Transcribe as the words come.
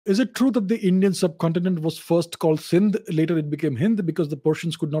Is it true that the Indian subcontinent was first called Sindh, later it became Hind because the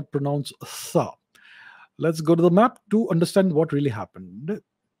Persians could not pronounce Sa? Let's go to the map to understand what really happened.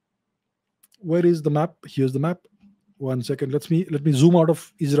 Where is the map? Here's the map. One second. Let me zoom out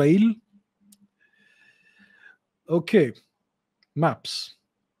of Israel. Okay, maps.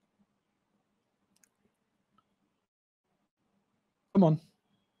 Come on.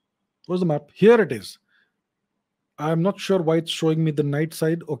 Where's the map? Here it is. I'm not sure why it's showing me the night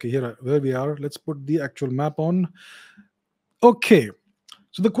side. Okay, here where we are. Let's put the actual map on. Okay.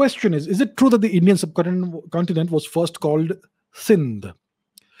 So the question is it true that the Indian subcontinent was first called Sindh?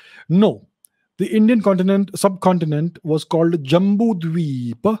 No. The Indian subcontinent was called Jambu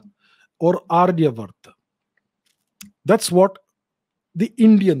Dweep or Aryavart. That's what the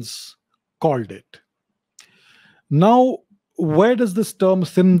Indians called it. Now, where does this term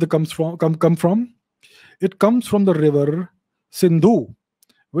Sindh come from? It comes from the river Sindhu,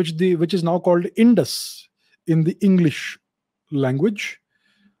 which is now called Indus in the English language,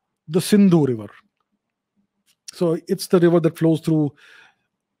 the Sindhu River. So it's the river that flows through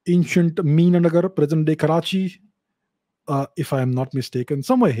ancient Meenanagar, present day Karachi, if I am not mistaken,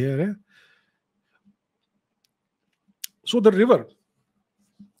 somewhere here. So the river,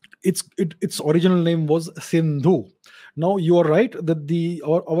 its original name was Sindhu. Now you are right that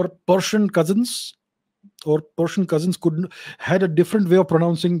our Persian cousins had a different way of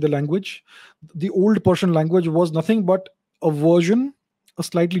pronouncing the language. The old Persian language was nothing but a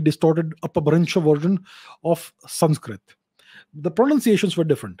slightly distorted Apabhransha version of Sanskrit. The pronunciations were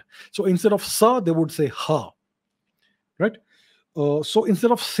different. So instead of sa, they would say ha, right? So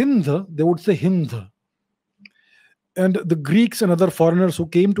instead of Sindh, they would say Hind. And the Greeks and other foreigners who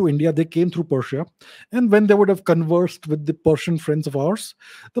came to India, they came through Persia. And when they would have conversed with the Persian friends of ours,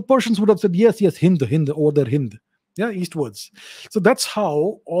 the Persians would have said, yes, Hind, over there, Hind. Yeah, eastwards. So that's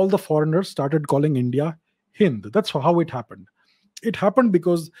how all the foreigners started calling India Hind. That's how it happened. It happened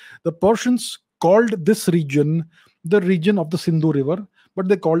because the Persians called this region the region of the Sindhu River, but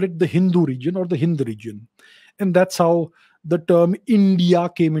they called it the Hindu region or the Hind region. And that's how the term India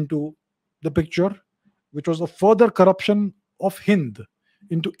came into the picture, which was a further corruption of Hind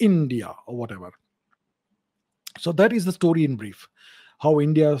into India or whatever. So that is the story in brief. How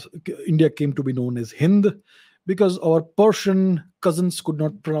India came to be known as Hind, because our Persian cousins could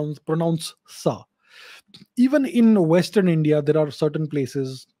not pronounce Sa. Even in Western India, there are certain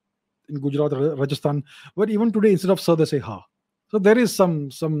places in Gujarat, Rajasthan, where even today instead of Sa they say Ha. So there is some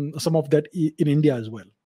of that in India as well.